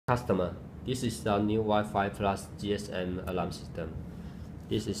Customer, this is our new Wi-Fi plus GSM alarm system.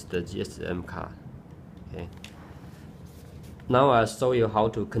 This is the GSM card. Okay. Now I'll show you how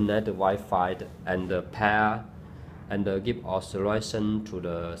to connect the Wi-Fi and pair and give authorization to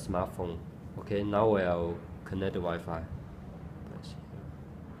the smartphone. Okay, now we'll connect the Wi-Fi.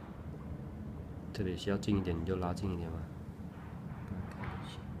 这里需要近一点，你就拉近一点嘛。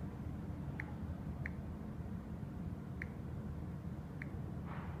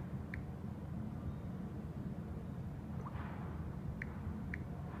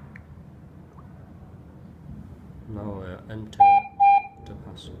Now we'll enter the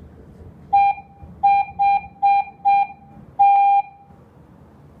password.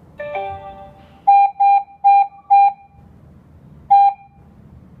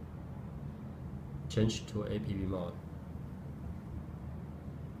 Change to app mode.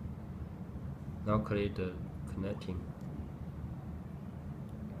 Now click the connecting.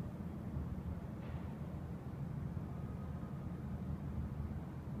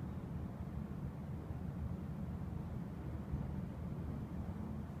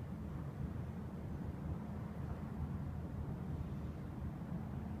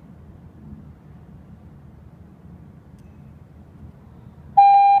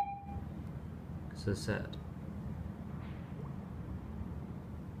 Set.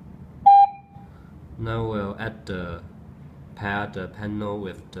 Now we'll add the pair the panel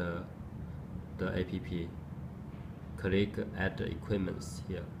with the app. Click add the equipments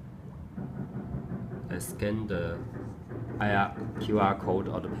here and scan the QR code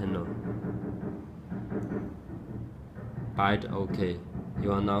of the panel. Byte OK.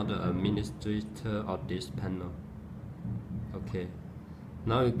 You are now the administrator of this panel. Okay.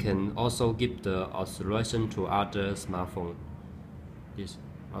 Now you can also give the authorization to other smartphone. This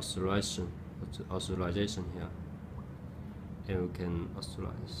authorization here, and you can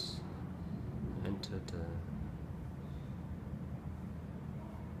authorize. Enter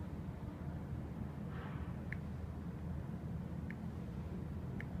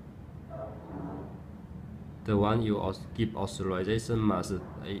the one you give authorization must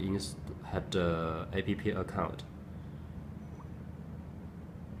have the app account.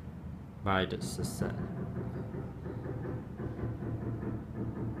 By the set.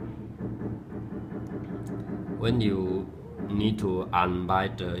 When you need to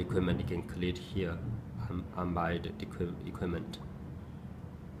unbind the equipment, you can click here, unbind the equipment.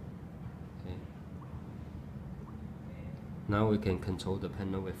 Okay. Now we can control the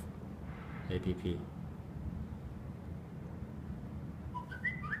panel with app.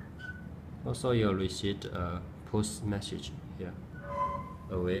 Also, you'll receive a push message here.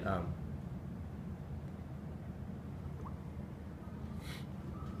 Away arm.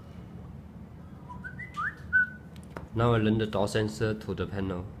 Now I link the door sensor to the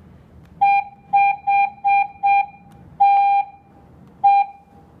panel.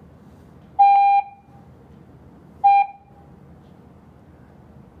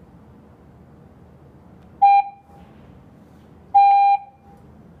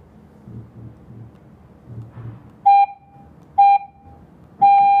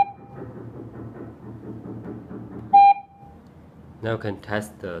 Now you can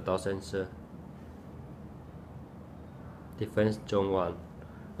test the door sensor. Defense zone 1.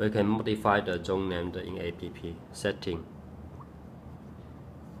 We can modify the zone named in app. Setting.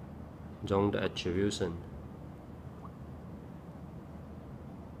 Zone attribution.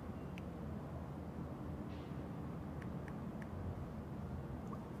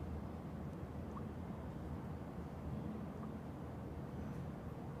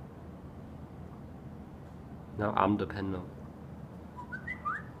 Now arm the panel.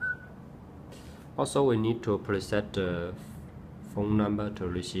 Also, we need to preset the phone number to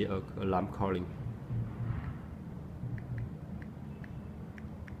receive alarm calling.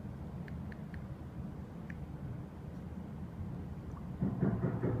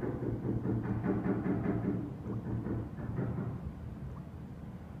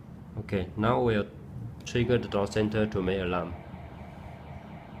 Okay, now we'll trigger the door center to make alarm.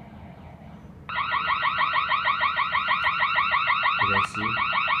 You can see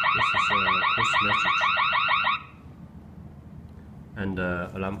this is a push message and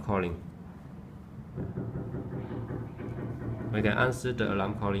alarm calling. We can answer the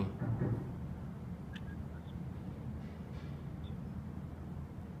alarm calling.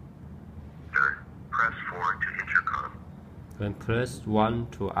 Press 4 to intercom. Then press 1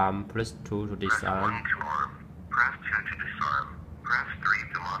 to arm, press 2 to disarm. Press 1 to arm. Press 2 to disarm. Press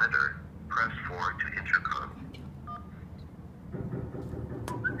 3 to monitor. Press 4 to intercom.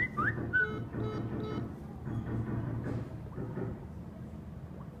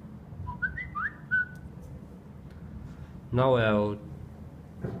 Now I'll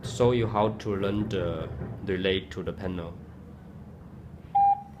show you how to run the relay to the panel.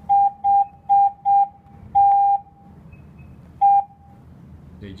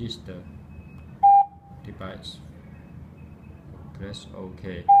 Register device. Press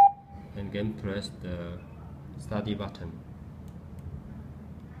OK, and again press the study button.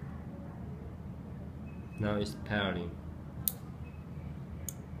 Now it's pairing.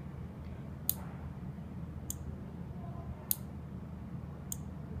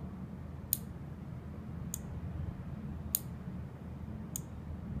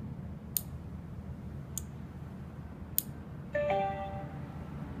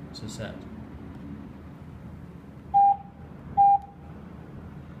 Set.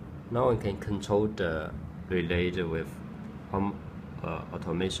 Now we can control the relay with home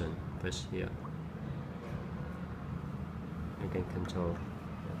automation. Press here. You can control.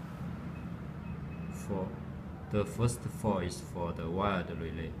 For the first 4 is for the wired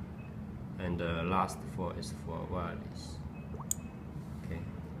relay, and the last 4 is for wireless. Okay.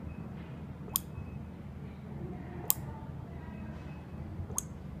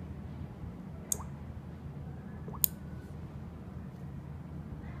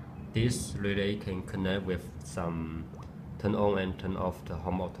 This relay can connect with some turn on and turn off the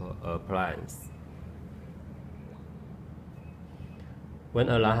home auto appliance. When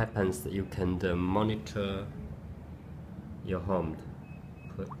alarm happens, you can monitor your home.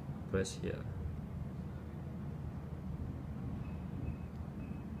 Press here.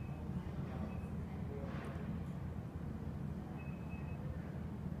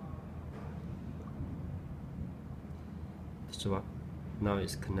 This one. Now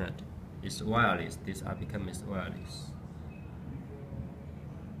it's connected. It's wireless. This applicant is wireless.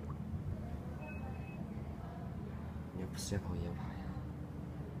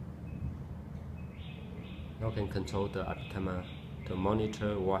 Now can control the camera to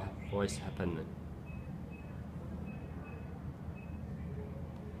monitor what is happening.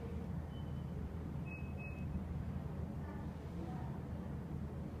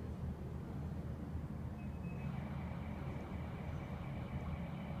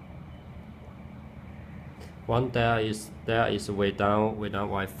 One there is without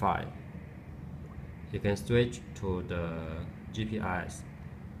Wi-Fi. You can switch to the GPRS.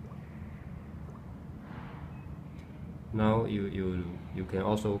 Now you can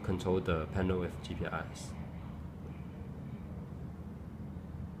also control the panel with GPRS.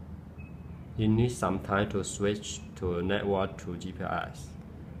 You need some time to switch to network to GPRS.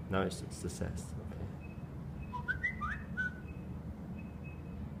 Now it's a success. Okay.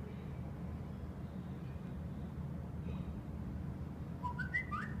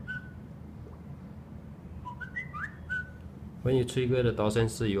 When you trigger the door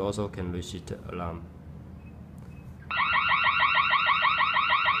sensor, you also can receive the alarm.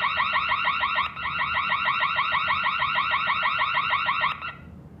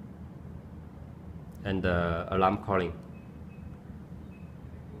 And the alarm calling.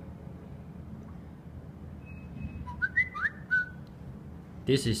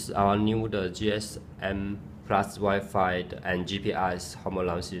 This is our new GSM plus Wi-Fi and GPS home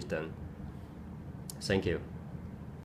alarm system. Thank you.